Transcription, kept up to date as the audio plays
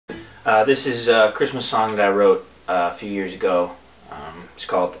This is a Christmas song that I wrote a few years ago. It's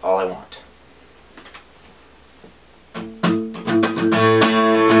called All I Want.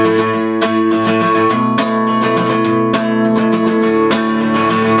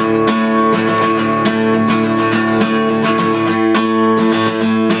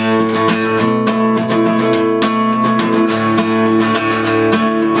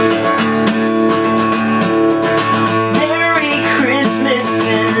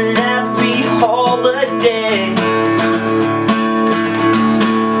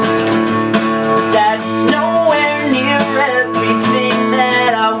 That's nowhere near everything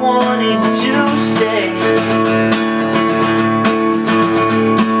that I wanted to say,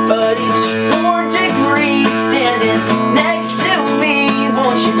 but it's 4 degrees standing next to me.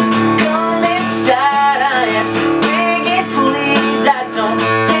 Won't you come inside? I am begging, please. I don't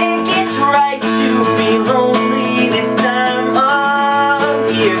think it's right to be lonely this time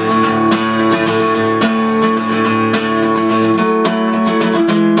of year.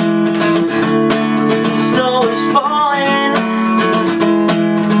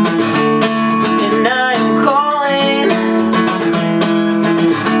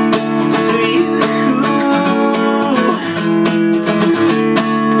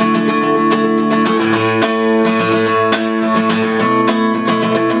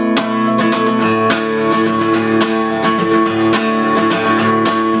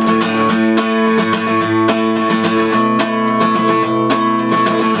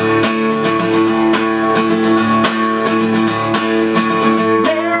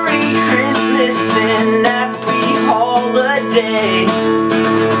 Day.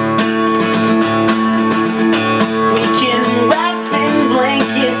 We can wrap in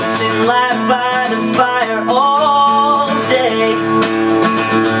blankets and lie by the fire all day,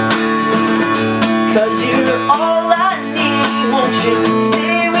 'cause you're all I need. Won't you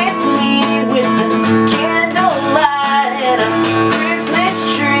stay with me with the candlelight and a Christmas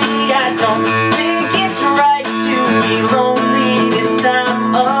tree? I don't think it's right to be lonely this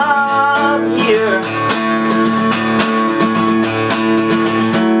time of year.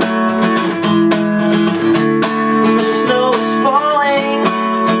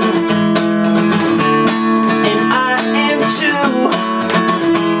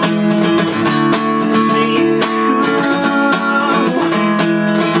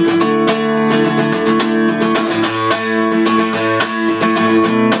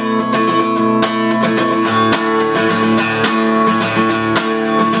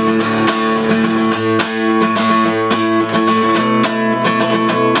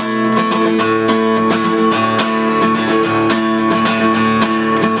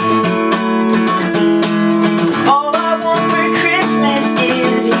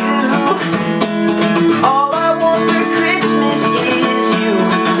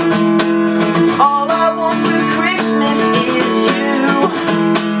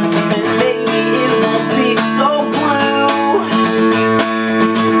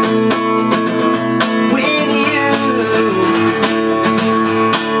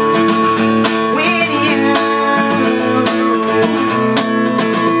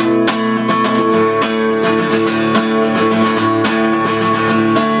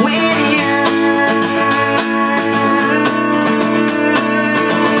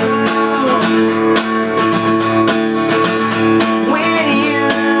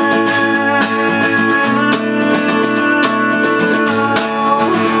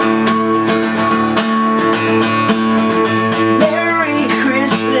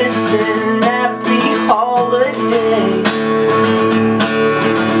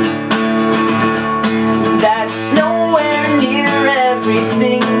 That's nowhere near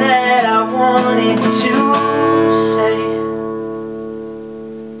everything that I wanted to say.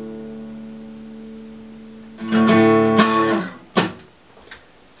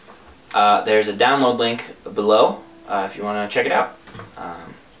 There's a download link below if you want to check it out.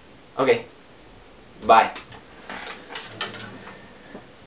 Okay, bye.